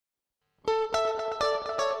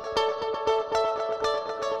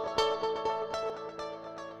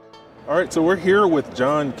All right, so we're here with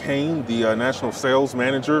John Kane, the National Sales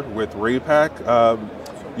Manager with Raypak.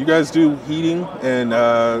 You guys do heating and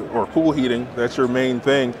or pool heating. That's your main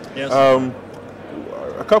thing. Yes.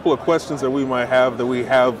 A couple of questions that we might have that we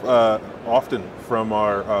have often from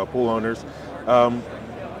our pool owners.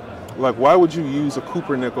 Like, why would you use a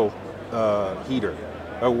Copper-Nickel heater?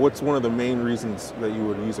 What's one of the main reasons that you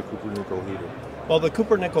would use a Copper-Nickel heater? Well, the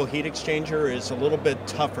Copper-Nickel heat exchanger is a little bit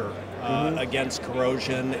tougher against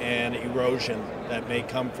corrosion and erosion that may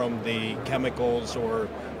come from the chemicals or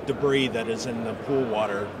debris that is in the pool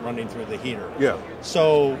water running through the heater. Yeah.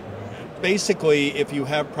 So basically, if you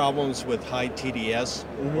have problems with high TDS,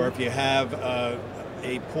 or if you have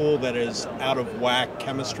a pool that is out of whack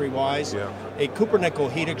chemistry-wise, a Copper-Nickel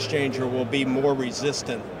heat exchanger will be more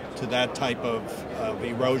resistant to that type of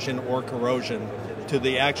erosion or corrosion to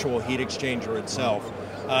the actual heat exchanger itself.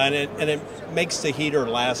 And it makes the heater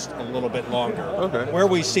last a little bit longer. Okay. Where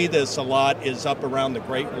we see this a lot is up around the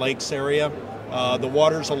Great Lakes area. The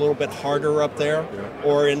water's a little bit harder up there,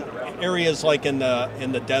 or in areas like in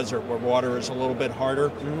the desert where water is a little bit harder.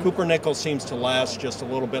 Copper-Nickel seems to last just a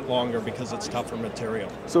little bit longer because it's tougher material.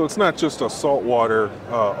 So it's not just a saltwater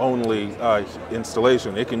only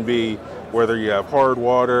installation. It can be whether you have hard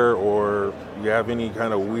water or you have any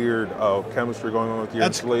kind of weird chemistry going on with your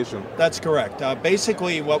installation. That's correct.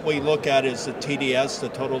 Basically what we look at is the TDS, the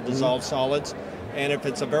total dissolved solids. And if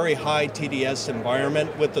it's a very high TDS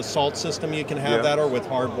environment with the salt system, you can have that, or with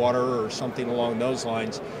hard water or something along those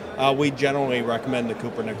lines. We generally recommend the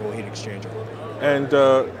Copper-Nickel heat exchanger. And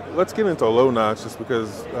let's get into low NOx, just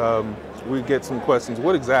because we get some questions.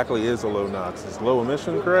 What exactly is a low NOx? Is low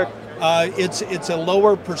emission correct? It's a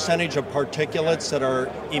lower percentage of particulates that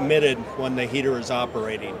are emitted when the heater is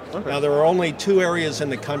operating. Okay. Now, there are only 2 areas in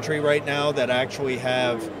the country right now that actually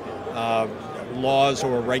have laws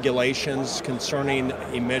or regulations concerning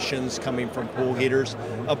emissions coming from pool heaters.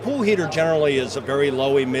 A pool heater generally is a very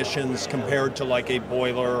low emissions compared to like a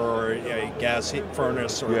boiler or a gas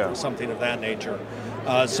furnace or something of that nature.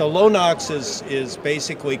 So low NOx is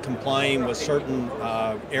basically complying with certain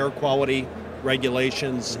air quality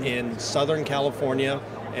regulations in Southern California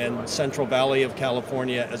and Central Valley of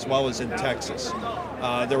California, as well as in Texas.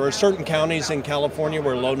 There are certain counties in California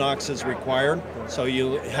where low NOx is required, so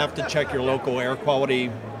you have to check your local air quality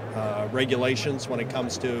regulations when it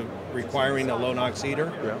comes to requiring a low NOx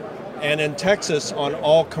heater. And in Texas, on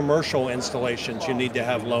all commercial installations, you need to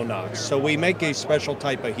have low NOx. So we make a special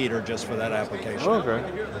type of heater just for that application.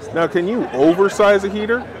 Okay. Now, can you oversize a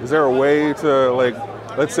heater? Is there a way to, like,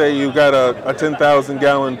 let's say you got a 10,000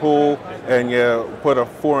 gallon pool and you put a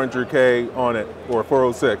 400K on it, or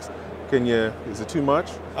 406. Is it too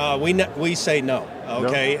much? We say no,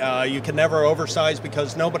 okay? No? You can never oversize,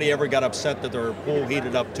 because nobody ever got upset that their pool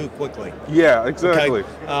heated up too quickly. Yeah, exactly.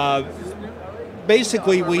 Okay?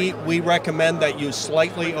 Basically, we recommend that you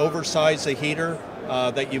slightly oversize the heater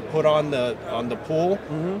that you put on the pool,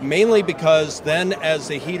 mainly because then as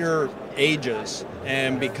the heater ages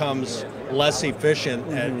and becomes less efficient,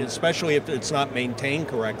 and especially if it's not maintained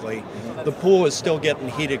correctly, the pool is still getting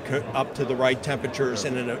heated up to the right temperatures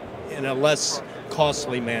in a less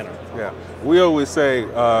costly manner. Yeah, we always say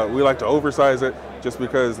we like to oversize it, just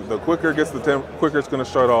because the quicker it gets quicker it's going to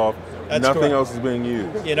shut off. That's Nothing correct. else is being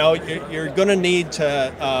used. You know, you're going to need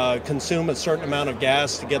to consume a certain amount of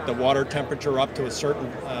gas to get the water temperature up to a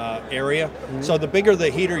certain area. So the bigger the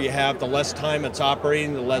heater you have, the less time it's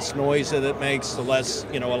operating, the less noise that it makes, the less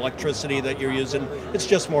electricity that you're using. It's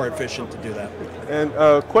just more efficient to do that. And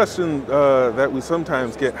a question that we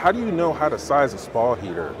sometimes get: how do you know how to size a spa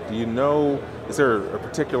heater? Do you know? Is there a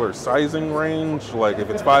particular sizing range? Like if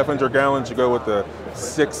it's 500 gallons, you go with the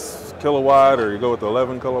 6 kilowatt, or you go with the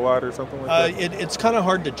 11 kilowatt or something like that? It's kind of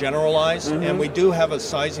hard to generalize, and we do have a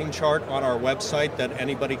sizing chart on our website that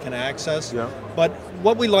anybody can access. But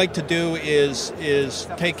what we like to do is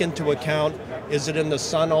take into account, is it in the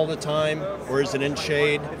sun all the time, or is it in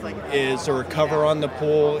shade? Is there a cover on the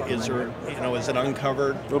pool? Is it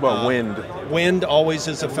uncovered? What about wind? Wind always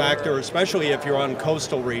is a factor, especially if you're on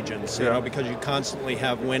coastal regions, because you constantly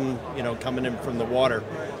have wind, coming in from the water.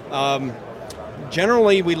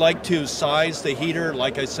 Generally, we like to size the heater,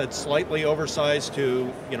 like I said, slightly oversized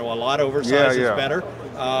to, a lot oversized is better.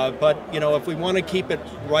 But, if we want to keep it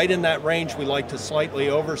right in that range, we like to slightly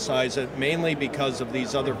oversize it, mainly because of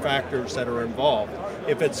these other factors that are involved.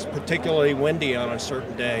 If it's particularly windy on a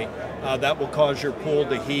certain day, that will cause your pool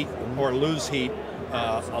to heat or lose heat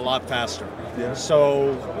a lot faster.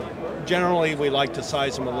 So generally, we like to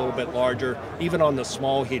size them a little bit larger, even on the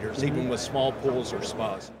small heaters, even with small pools or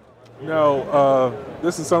spas. No,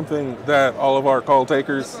 this is something that all of our call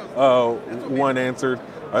takers want answered.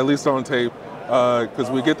 at least on tape, because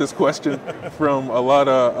we get this question from a lot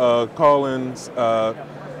of call-ins,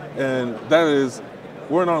 and that is,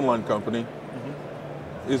 we're an online company.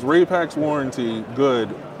 Is Raypak's warranty good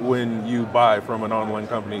when you buy from an online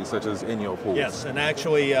company such as InyoPools? Yes, and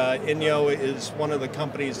actually Inyo is one of the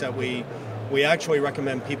companies that we actually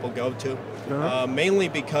recommend people go to, mainly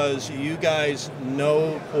because you guys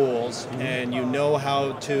know pools and you know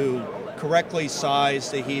how to correctly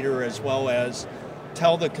size the heater, as well as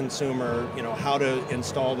tell the consumer, how to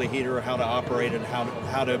install the heater, how to operate it,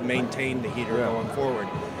 how to maintain the heater going forward.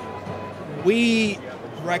 We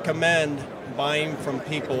recommend buying from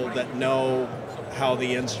people that know how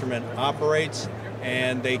the instrument operates,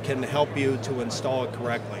 and they can help you to install it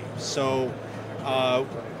correctly. So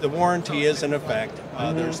the warranty is in effect.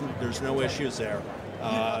 There's no issues there.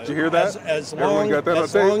 Did you hear that? As long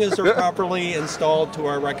as they're properly installed to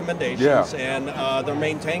our recommendations and they're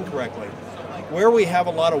maintained correctly. Where we have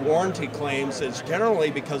a lot of warranty claims is generally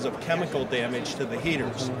because of chemical damage to the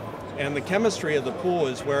heaters. And the chemistry of the pool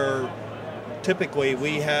is where typically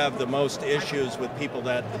we have the most issues with people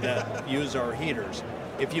that use our heaters.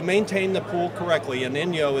 If you maintain the pool correctly, and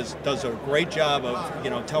Inyo does a great job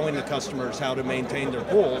of telling the customers how to maintain their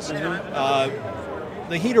pools,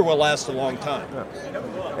 the heater will last a long time.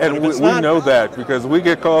 And we know that because we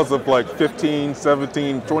get calls of like 15,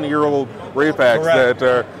 17, 20-year-old Raypaks that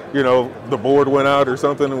are, the board went out or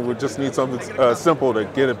something, and we just need something simple to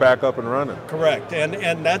get it back up and running. Correct,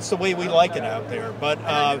 and that's the way we like it out there. But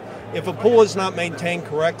if a pool is not maintained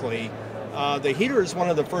correctly, the heater is one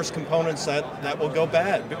of the first components that will go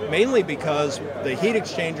bad, mainly because the heat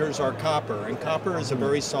exchangers are copper, and copper is a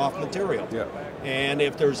very soft material. And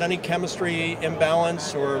if there's any chemistry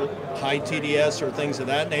imbalance or high TDS or things of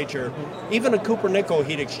that nature, even a copper nickel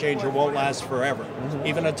heat exchanger won't last forever.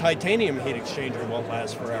 Even a titanium heat exchanger won't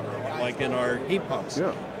last forever, like in our heat pumps.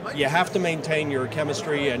 You have to maintain your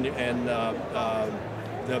chemistry and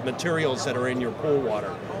the materials that are in your pool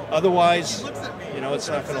water. Otherwise, it's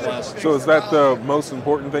not going to last. So is that the most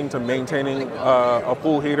important thing to maintaining a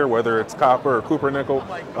pool heater, whether it's copper or copper nickel?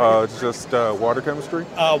 It's just water chemistry?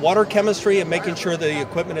 Water chemistry and making sure the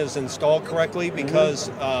equipment is installed correctly, because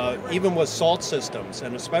even with salt systems,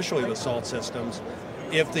 and especially with salt systems,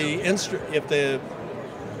 if the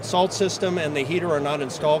salt system and the heater are not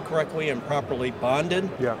installed correctly and properly bonded,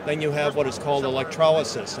 then you have what is called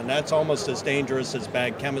electrolysis, and that's almost as dangerous as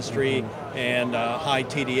bad chemistry and high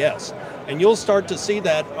TDS. And you'll start to see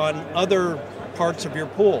that on other parts of your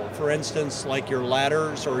pool. For instance, like your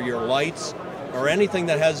ladders or your lights or anything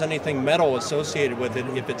that has anything metal associated with it.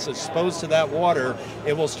 If it's exposed to that water,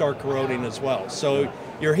 it will start corroding as well. So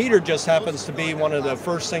your heater just happens to be one of the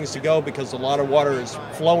first things to go, because a lot of water is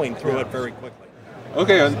flowing through it very quickly.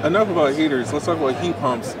 Okay, enough about heaters. Let's talk about heat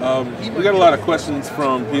pumps. We got a lot of questions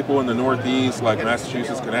from people in the Northeast, like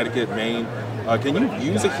Massachusetts, Connecticut, Maine. Can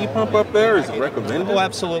you use a heat pump up there? Is it recommended? Oh,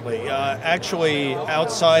 absolutely. Actually,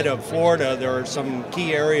 outside of Florida, there are some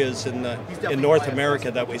key areas in North America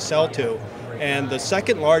that we sell to. And the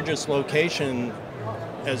second largest location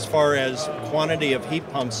as far as quantity of heat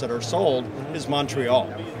pumps that are sold is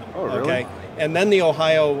Montreal. Oh, really? Okay. And then the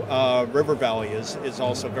Ohio River Valley is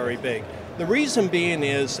also very big. The reason being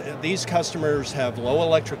is these customers have low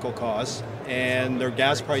electrical costs and their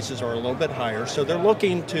gas prices are a little bit higher, so they're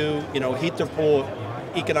looking to heat their pool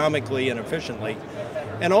economically and efficiently.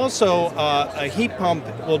 And also, a heat pump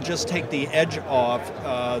will just take the edge off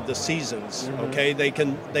the seasons. Okay, they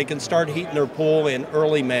can start heating their pool in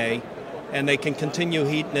early May, and they can continue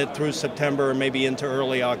heating it through September and maybe into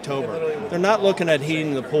early October. They're not looking at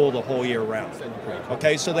heating the pool the whole year round.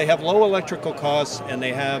 Okay, so they have low electrical costs and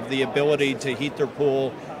they have the ability to heat their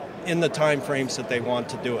pool in the time frames that they want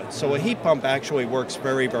to do it. So a heat pump actually works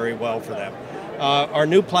very, very well for them. Our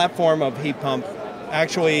new platform of heat pump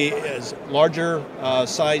actually is larger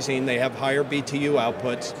sizing. They have higher BTU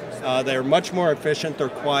outputs. They're much more efficient. They're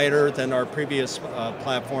quieter than our previous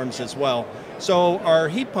platforms as well. So our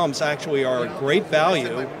heat pumps actually are a great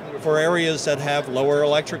value for areas that have lower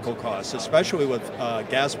electrical costs, especially with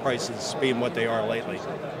gas prices being what they are lately.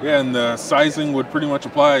 Yeah, and the sizing would pretty much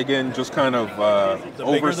apply again, just kind of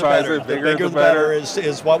oversize it. The bigger the better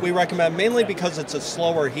is what we recommend, mainly because it's a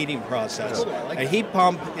slower heating process. A heat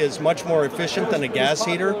pump is much more efficient than a gas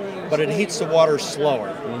heater, but it heats the water slower,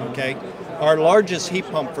 okay? Our largest heat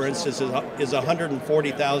pump, for instance, is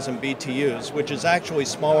 140,000 BTUs, which is actually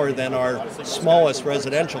smaller than our smallest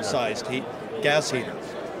residential-sized gas heater.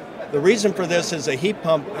 The reason for this is a heat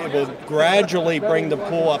pump, it will gradually bring the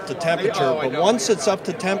pool up to temperature, but once it's up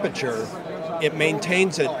to temperature, it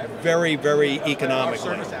maintains it very, very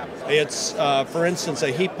economically. It's, for instance, a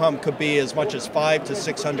heat pump could be as much as 500 to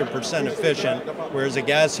 600% efficient, whereas a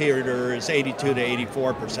gas heater is 82 to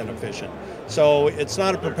 84% efficient. So it's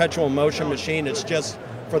not a perpetual motion machine, it's just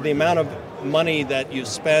for the amount of money that you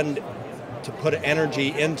spend to put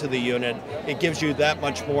energy into the unit, it gives you that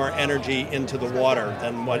much more energy into the water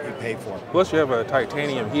than what you pay for. Plus you have a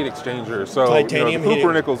titanium heat exchanger, so titanium the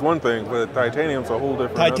Cooper-Nickel's one thing, but titanium's a whole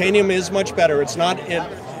different Titanium is much better. It's not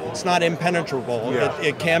impenetrable. Yeah.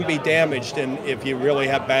 It can be damaged if you really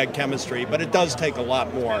have bad chemistry, but it does take a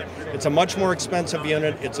lot more. It's a much more expensive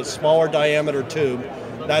unit. It's a smaller diameter tube.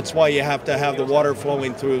 That's why you have to have the water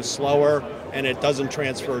flowing through slower, and it doesn't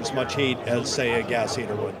transfer as much heat as, say, a gas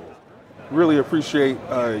heater would. Really appreciate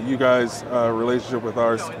you guys' relationship with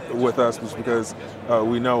us, just because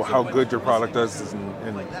we know how good your product is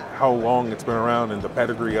and how long it's been around and the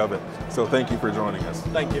pedigree of it. So thank you for joining us.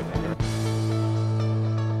 Thank you.